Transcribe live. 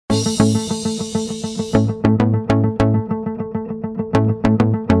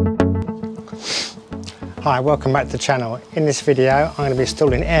Hi, welcome back to the channel. In this video I'm going to be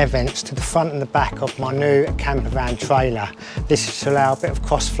installing air vents to the front and the back of my new camper van trailer. This is to allow a bit of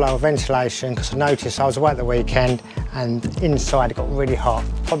cross flow of ventilation, because I noticed I was away at the weekend and inside it got really hot,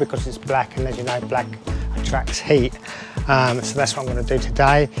 probably because it's black, and as you know, black attracts heat. So that's what I'm going to do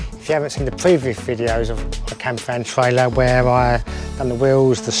today. If you haven't seen the previous videos of my camper van trailer where I done the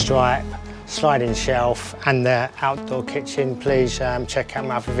wheels, the stripe, sliding shelf and the outdoor kitchen, please check out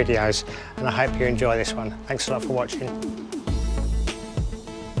my other videos, and I hope you enjoy this one. Thanks a lot for watching.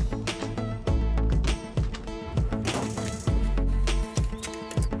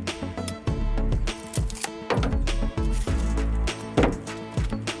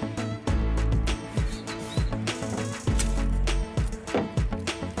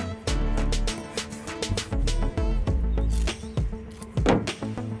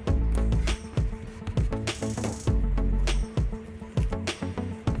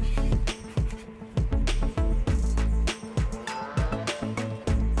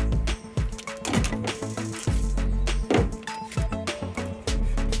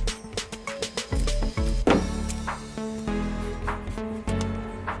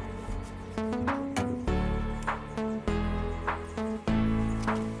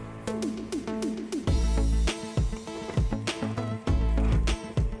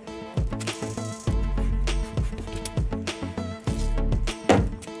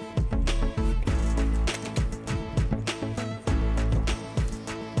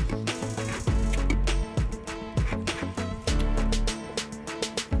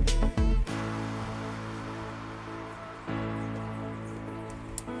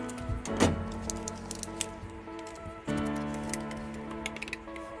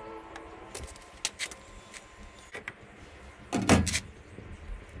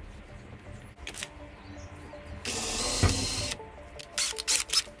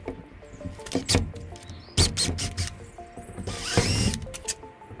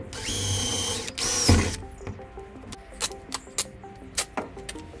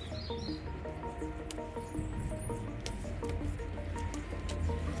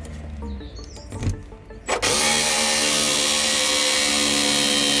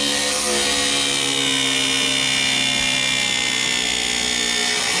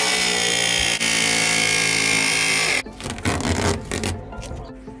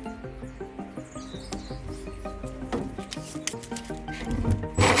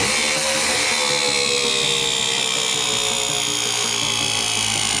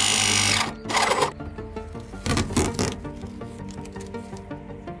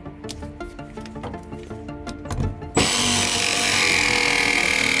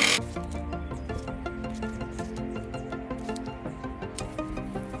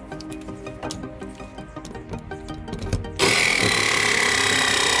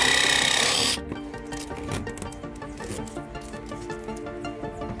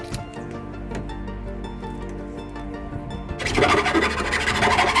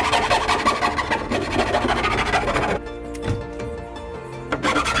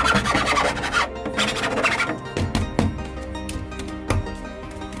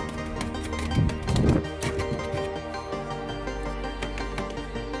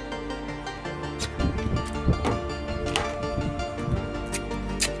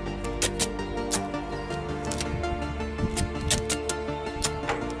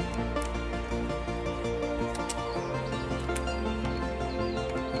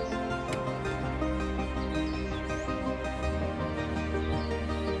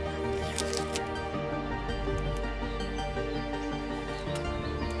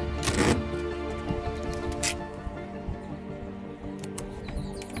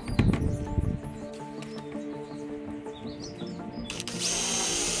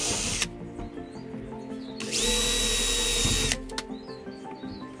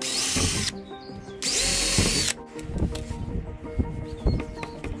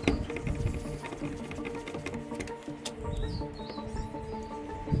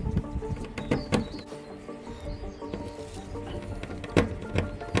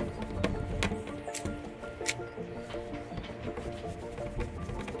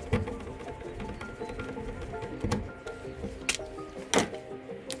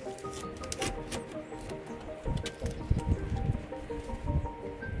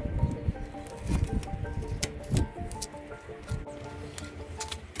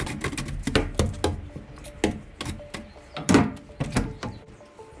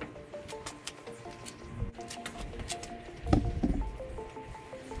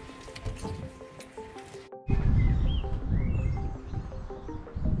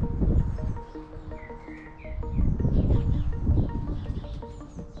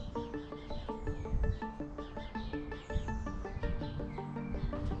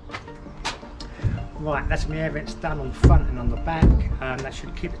 Right, that's my air vents done on the front and on the back. That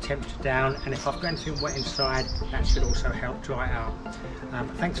should keep the temperature down, and if I've got anything wet inside, that should also help dry it out.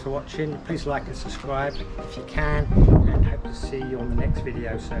 But thanks for watching. Please like and subscribe if you can, and hope to see you on the next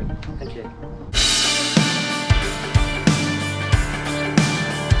video soon. Thank you.